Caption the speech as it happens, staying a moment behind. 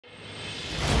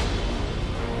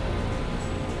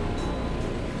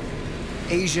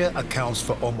Asia accounts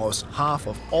for almost half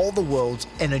of all the world's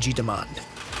energy demand.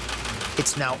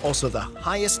 It's now also the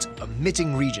highest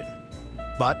emitting region.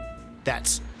 But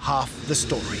that's half the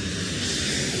story.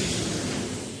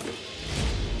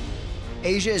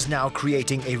 Asia is now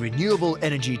creating a renewable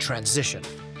energy transition,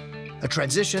 a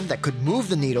transition that could move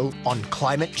the needle on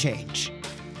climate change.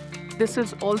 This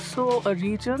is also a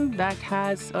region that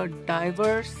has a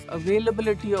diverse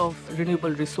availability of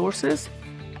renewable resources.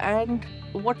 And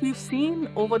what we've seen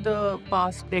over the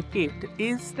past decade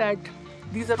is that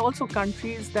these are also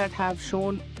countries that have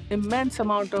shown immense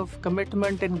amount of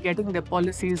commitment in getting their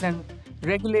policies and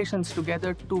regulations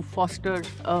together to foster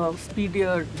a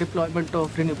speedier deployment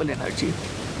of renewable energy.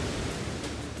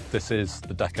 This is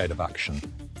the decade of action.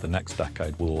 The next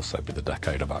decade will also be the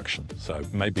decade of action. So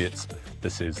maybe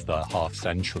this is the half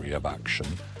century of action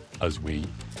as we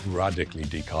radically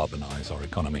decarbonize our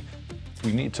economy.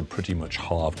 We need to pretty much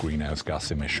halve greenhouse gas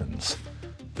emissions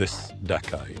this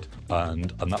decade,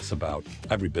 and that's about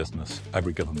every business,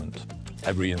 every government,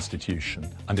 every institution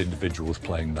and individuals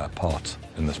playing their part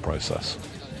in this process.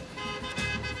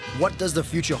 What does the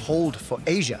future hold for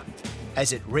Asia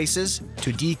as it races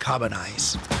to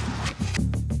decarbonize?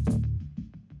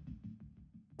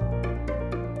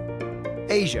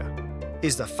 Asia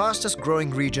is the fastest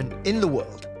growing region in the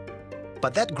world,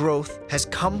 but that growth has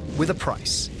come with a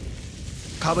price.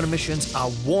 Carbon emissions are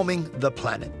warming the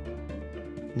planet.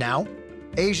 Now,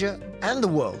 Asia and the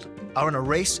world are in a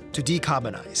race to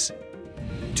decarbonize,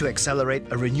 to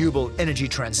accelerate a renewable energy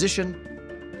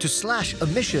transition, to slash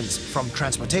emissions from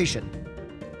transportation,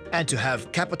 and to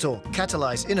have capital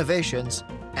catalyze innovations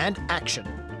and action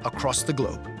across the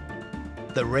globe.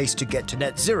 The race to get to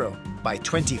net zero by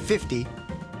 2050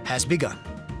 has begun.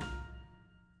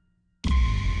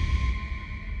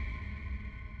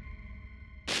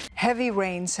 Heavy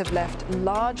rains have left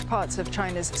large parts of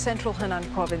China's central Henan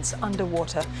province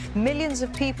underwater. Millions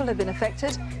of people have been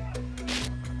affected.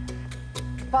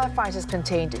 Firefighters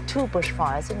contained 2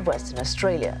 bushfires in Western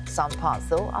Australia. Some parts,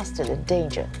 though, are still in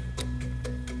danger.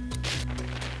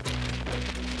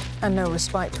 And no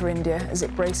respite for India as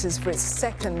it braces for its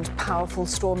second powerful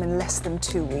storm in less than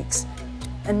 2 weeks.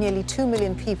 And nearly 2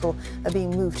 million people are being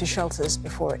moved to shelters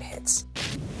before it hits.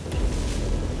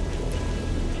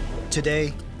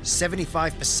 Today,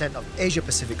 75% of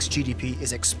Asia-Pacific's GDP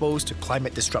is exposed to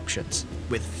climate disruptions,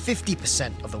 with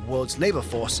 50% of the world's labor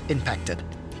force impacted.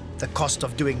 The cost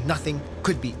of doing nothing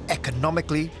could be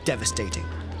economically devastating.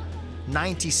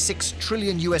 $96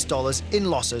 trillion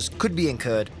in losses could be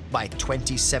incurred by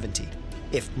 2070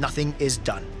 if nothing is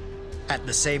done. At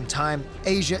the same time,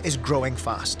 Asia is growing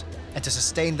fast, and to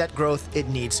sustain that growth, it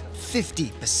needs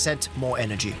 50% more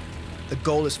energy. The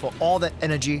goal is for all that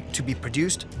energy to be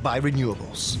produced by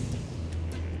renewables.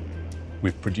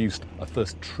 We've produced a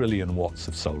first 1 trillion watts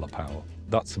of solar power.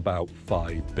 That's about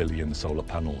 5 billion solar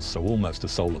panels, so almost a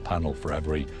solar panel for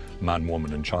every man,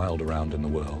 woman and child around in the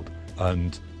world.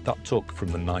 And that took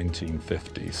from the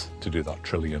 1950s to do that 1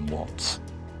 trillion watts.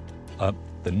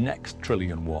 The next 1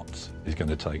 trillion watts is going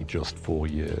to take just 4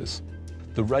 years.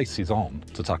 The race is on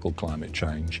to tackle climate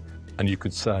change, and you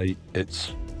could say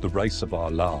it's the race of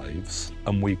our lives,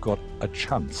 and we've got a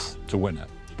chance to win it,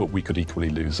 but we could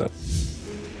equally lose it.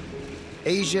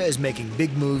 Asia is making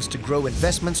big moves to grow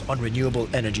investments on renewable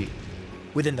energy.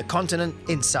 Within the continent,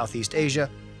 in Southeast Asia,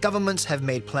 governments have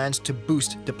made plans to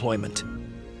boost deployment.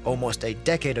 Almost a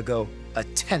decade ago,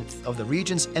 1/10 of the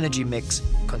region's energy mix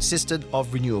consisted of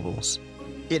renewables.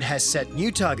 It has set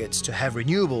new targets to have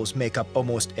renewables make up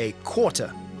almost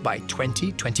 1/4 by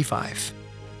 2025.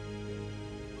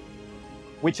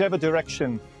 Whichever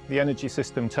direction the energy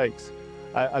system takes,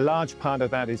 a large part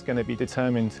of that is going to be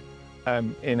determined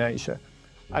in Asia.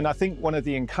 And I think one of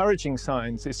the encouraging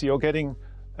signs is you're getting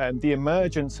the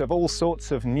emergence of all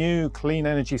sorts of new clean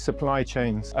energy supply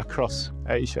chains across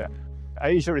Asia.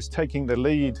 Asia is taking the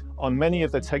lead on many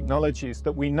of the technologies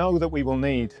that we know that we will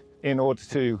need in order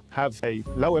to have a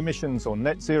low emissions or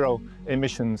net zero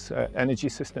emissions energy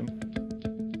system.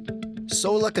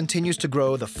 Solar continues to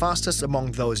grow the fastest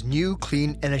among those new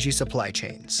clean energy supply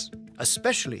chains,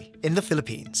 especially in the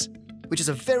Philippines, which is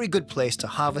a very good place to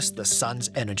harvest the sun's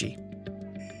energy.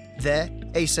 There,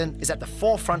 ASEN is at the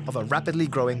forefront of a rapidly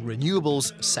growing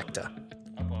renewables sector.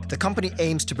 The company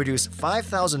aims to produce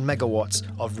 5,000 megawatts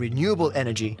of renewable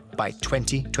energy by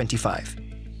 2025,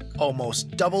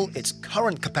 almost double its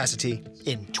current capacity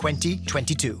in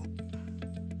 2022.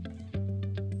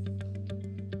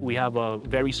 We have a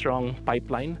very strong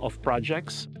pipeline of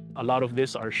projects. A lot of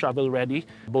these are shovel-ready,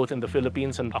 both in the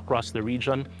Philippines and across the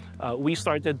region. We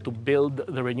started to build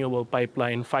the renewable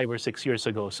pipeline 5 or 6 years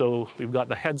ago, so we've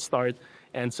got a head start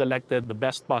and selected the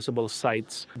best possible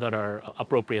sites that are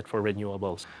appropriate for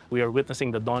renewables. We are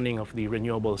witnessing the dawning of the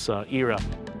renewables era.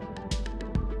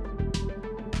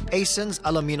 ASEN's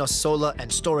Alaminos Solar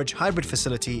and Storage Hybrid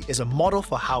Facility is a model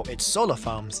for how its solar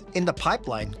farms in the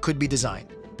pipeline could be designed.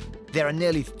 There are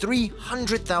nearly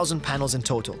 300,000 panels in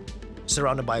total,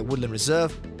 surrounded by a woodland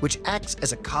reserve, which acts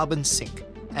as a carbon sink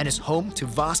and is home to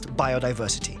vast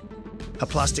biodiversity. A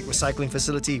plastic recycling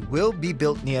facility will be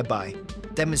built nearby,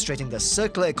 demonstrating the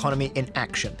circular economy in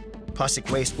action. Plastic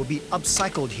waste will be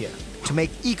upcycled here to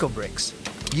make eco-bricks,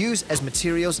 used as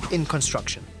materials in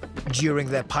construction. During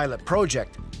their pilot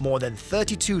project, more than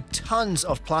 32 tons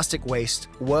of plastic waste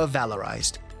were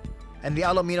valorized. And the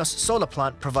Alaminos solar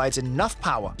plant provides enough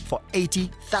power for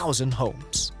 80,000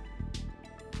 homes.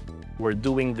 We're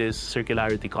doing this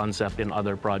circularity concept in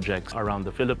other projects around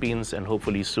the Philippines and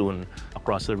hopefully soon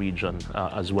across the region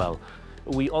as well.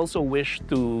 We also wish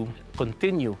to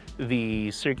continue the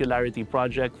circularity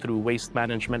project through waste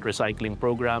management recycling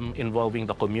program involving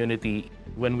the community.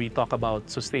 When we talk about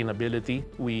sustainability,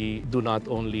 we do not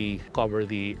only cover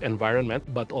the environment,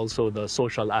 but also the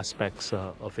social aspects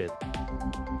of it.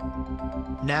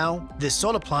 Now, this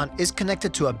solar plant is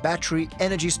connected to a battery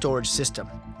energy storage system,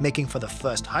 making for the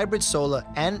first hybrid solar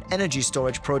and energy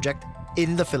storage project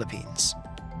in the Philippines.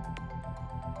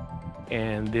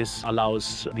 And this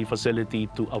allows the facility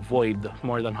to avoid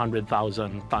more than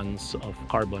 100,000 tons of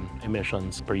carbon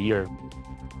emissions per year.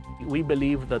 We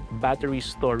believe that battery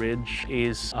storage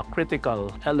is a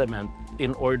critical element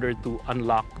in order to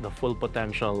unlock the full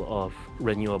potential of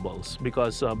renewables,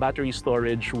 because battery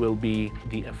storage will be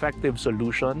the effective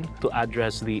solution to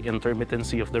address the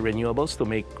intermittency of the renewables, to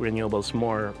make renewables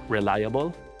more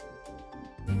reliable.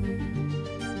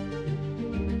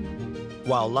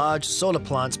 While large solar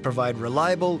plants provide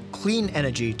reliable, clean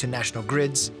energy to national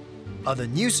grids, other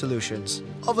new solutions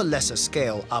of a lesser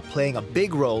scale are playing a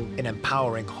big role in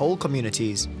empowering whole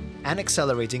communities and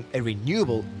accelerating a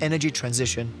renewable energy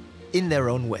transition in their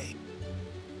own way.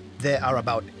 There are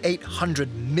about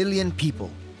 800 million people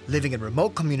living in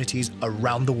remote communities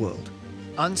around the world,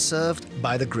 unserved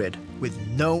by the grid, with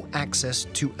no access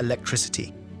to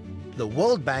electricity. The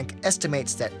World Bank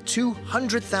estimates that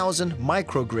 200,000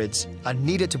 microgrids are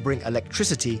needed to bring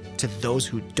electricity to those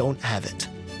who don't have it.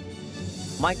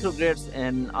 Microgrids,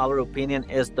 in our opinion,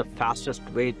 is the fastest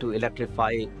way to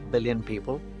electrify a billion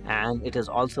people, and it is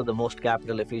also the most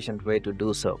capital efficient way to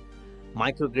do so.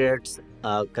 Microgrids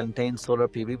contain solar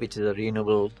PV, which is a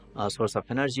renewable source of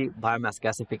energy, biomass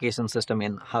gasification system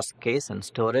in husk case and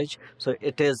storage. So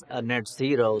it is a net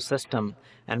zero system.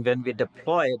 And when we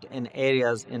deploy it in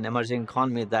areas in emerging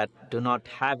economy that do not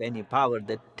have any power,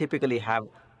 they typically have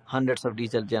hundreds of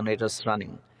diesel generators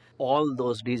running. All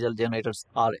those diesel generators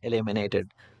are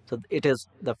eliminated. So it is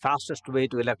the fastest way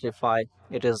to electrify.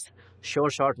 It is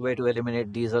short way to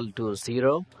eliminate diesel to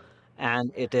zero.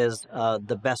 And it is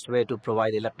the best way to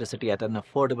provide electricity at an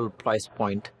affordable price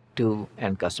point to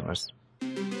end customers.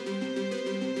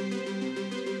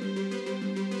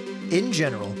 In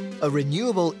general, a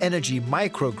renewable energy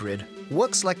microgrid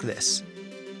works like this.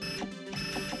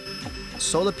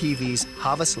 Solar PVs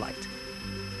harvest light.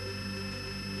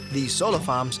 These solar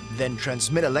farms then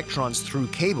transmit electrons through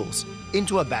cables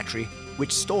into a battery,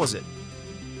 which stores it.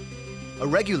 A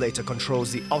regulator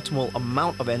controls the optimal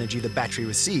amount of energy the battery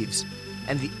receives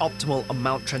and the optimal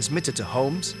amount transmitted to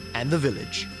homes and the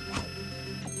village.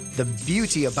 The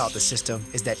beauty about the system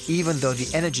is that even though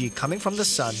the energy coming from the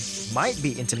sun might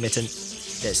be intermittent,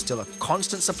 there's still a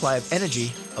constant supply of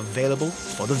energy available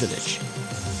for the village.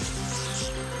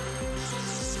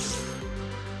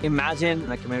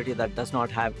 Imagine a community that does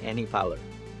not have any power.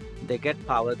 They get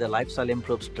power, their lifestyle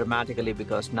improves dramatically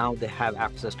because now they have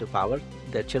access to power.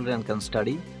 Their children can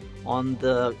study. On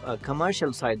the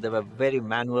commercial side, they were very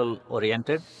manual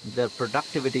oriented. Their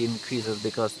productivity increases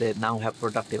because they now have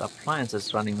productive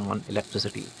appliances running on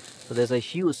electricity. So there's a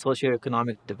huge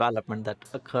socioeconomic development that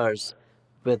occurs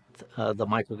with the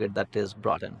microgrid that is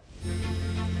brought in.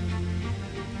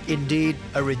 Indeed,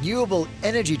 a renewable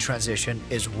energy transition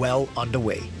is well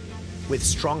underway, with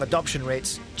strong adoption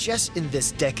rates just in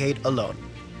this decade alone.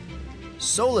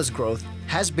 Solar's growth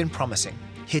has been promising,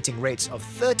 hitting rates of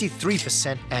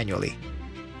 33% annually,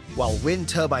 while wind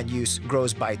turbine use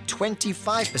grows by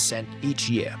 25% each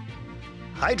year.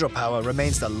 Hydropower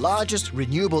remains the largest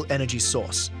renewable energy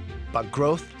source, but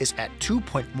growth is at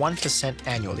 2.1%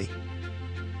 annually.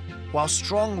 While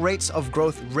strong rates of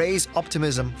growth raise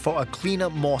optimism for a cleaner,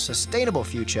 more sustainable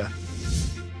future,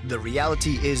 the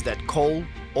reality is that coal,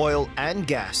 oil, and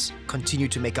gas continue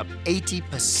to make up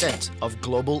 80% of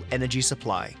global energy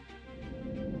supply.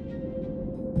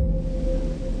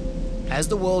 As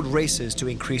the world races to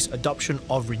increase adoption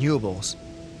of renewables,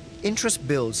 interest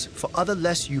builds for other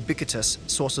less ubiquitous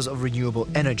sources of renewable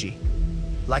energy,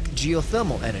 like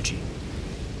geothermal energy.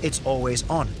 It's always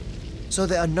on, so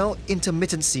there are no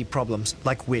intermittency problems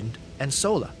like wind and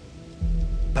solar.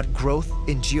 But growth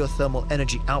in geothermal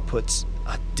energy outputs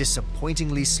are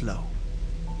disappointingly slow.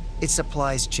 It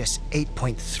supplies just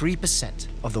 8.3%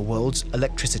 of the world's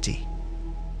electricity.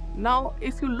 Now,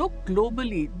 if you look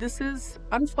globally, this is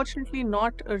unfortunately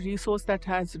not a resource that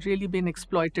has really been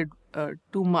exploited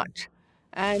too much.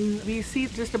 And we see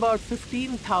just about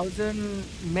 15,000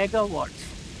 megawatts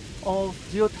of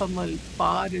geothermal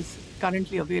power is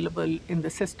currently available in the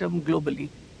system globally,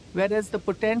 whereas the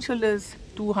potential is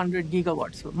 200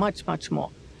 gigawatts, so much, much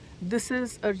more. This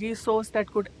is a resource that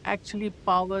could actually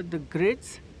power the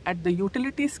grids at the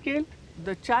utility scale.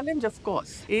 The challenge, of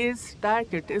course, is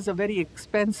that it is a very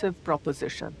expensive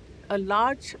proposition. A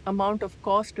large amount of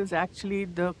cost is actually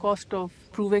the cost of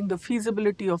proving the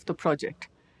feasibility of the project.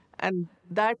 And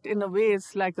that, in a way,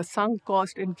 is like a sunk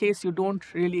cost in case you don't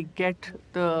really get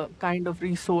the kind of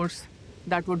resource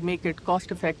that would make it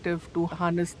cost-effective to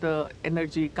harness the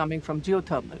energy coming from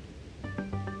geothermal.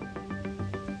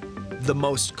 The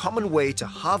most common way to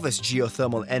harvest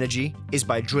geothermal energy is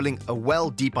by drilling a well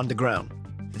deep underground,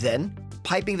 then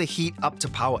piping the heat up to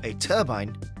power a turbine,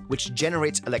 which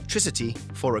generates electricity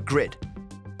for a grid.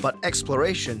 But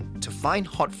exploration to find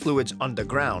hot fluids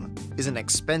underground is an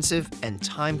expensive and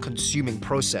time-consuming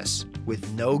process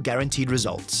with no guaranteed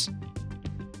results.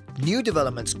 New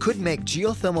developments could make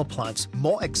geothermal plants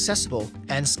more accessible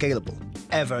and scalable.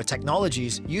 Ever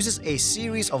Technologies uses a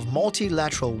series of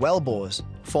multilateral wellbores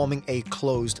forming a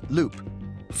closed loop.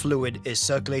 Fluid is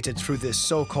circulated through this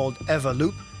so-called Ever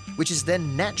loop, which is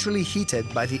then naturally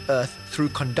heated by the Earth through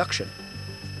conduction.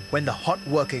 When the hot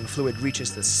working fluid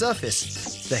reaches the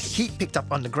surface, the heat picked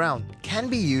up underground can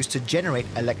be used to generate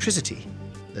electricity.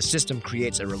 The system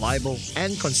creates a reliable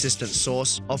and consistent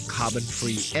source of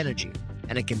carbon-free energy,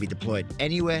 and it can be deployed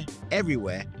anywhere,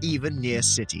 everywhere, even near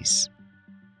cities.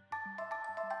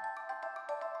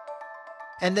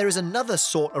 And there is another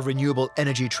sort of renewable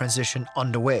energy transition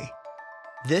underway.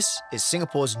 This is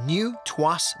Singapore's new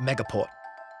Tuas megaport.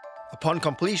 Upon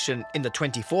completion in the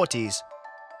 2040s,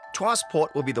 Tuas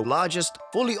Port will be the largest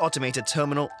fully automated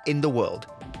terminal in the world.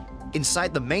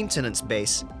 Inside the maintenance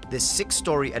base, this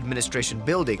 6-story administration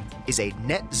building is a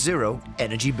net zero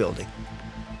energy building.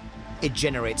 It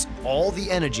generates all the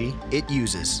energy it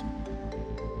uses.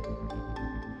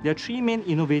 There are 3 main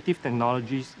innovative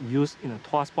technologies used in a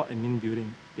Tuas Port admin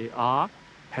building. They are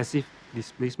passive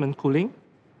displacement cooling,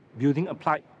 building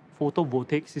applied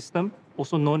photovoltaic system,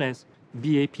 also known as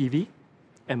BAPV,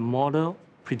 and model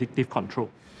predictive control.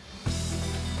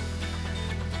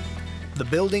 The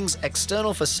building's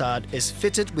external facade is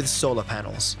fitted with solar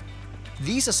panels.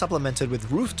 These are supplemented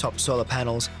with rooftop solar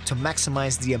panels to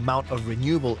maximize the amount of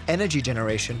renewable energy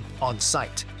generation on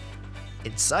site.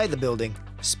 Inside the building,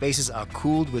 spaces are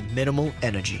cooled with minimal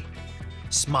energy.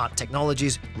 Smart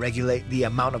technologies regulate the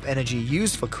amount of energy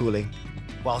used for cooling,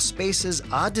 while spaces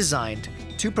are designed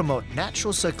to promote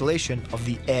natural circulation of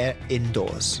the air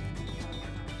indoors.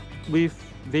 With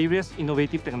various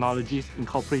innovative technologies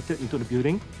incorporated into the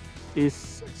building,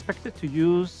 is expected to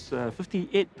use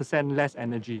 58% less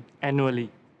energy annually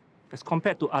as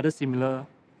compared to other similar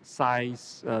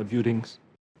size buildings.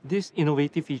 These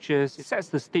innovative features sets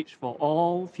the stage for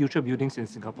all future buildings in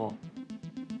Singapore.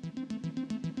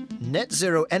 Net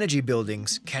zero energy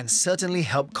buildings can certainly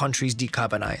help countries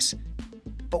decarbonize.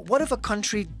 But what if a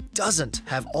country doesn't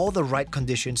have all the right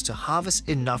conditions to harvest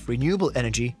enough renewable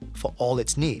energy for all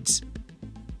its needs?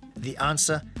 The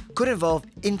answer could involve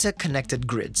interconnected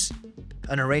grids,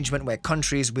 an arrangement where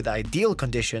countries with ideal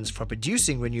conditions for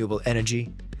producing renewable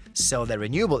energy sell their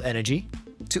renewable energy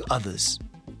to others.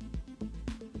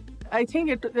 I think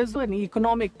it is an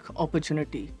economic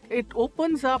opportunity. It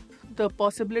opens up the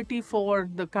possibility for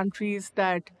the countries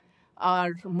that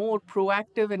are more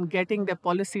proactive in getting their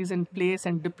policies in place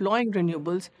and deploying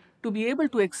renewables to be able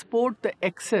to export the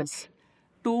excess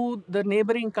to the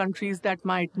neighboring countries that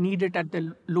might need it at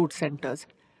the load centers.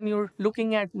 You're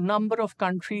looking at number of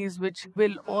countries which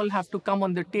will all have to come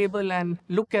on the table and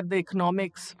look at the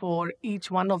economics for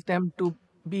each one of them to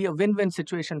be a win-win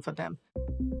situation for them.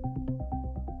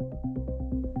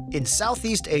 In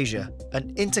Southeast Asia,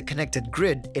 an interconnected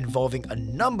grid involving a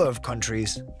number of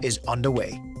countries is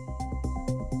underway.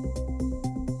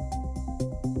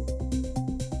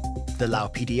 The Lao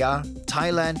PDR,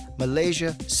 Thailand,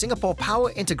 Malaysia, Singapore Power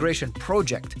Integration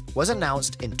Project was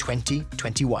announced in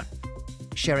 2021,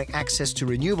 sharing access to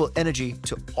renewable energy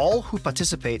to all who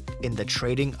participate in the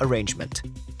trading arrangement.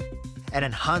 and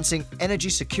enhancing energy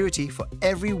security for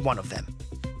every one of them.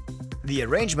 The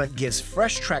arrangement gives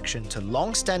fresh traction to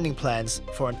long-standing plans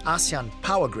for an ASEAN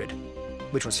power grid,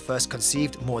 which was first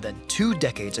conceived more than 2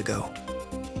 decades ago.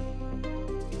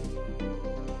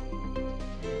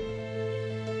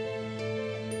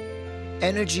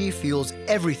 Energy fuels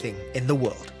everything in the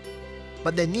world.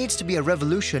 But there needs to be a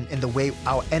revolution in the way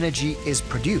our energy is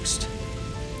produced.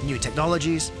 New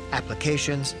technologies,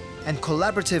 applications, and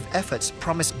collaborative efforts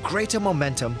promise greater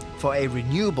momentum for a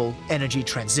renewable energy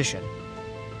transition.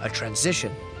 A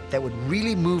transition that would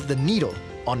really move the needle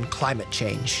on climate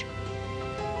change.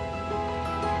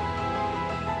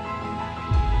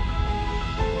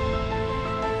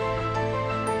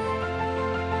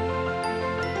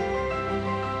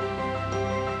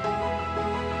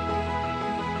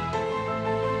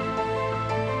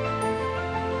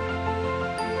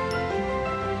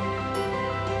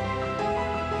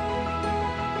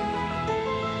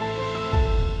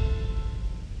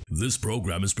 This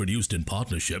program is produced in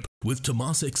partnership with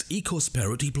Temasek's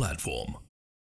Ecosperity platform.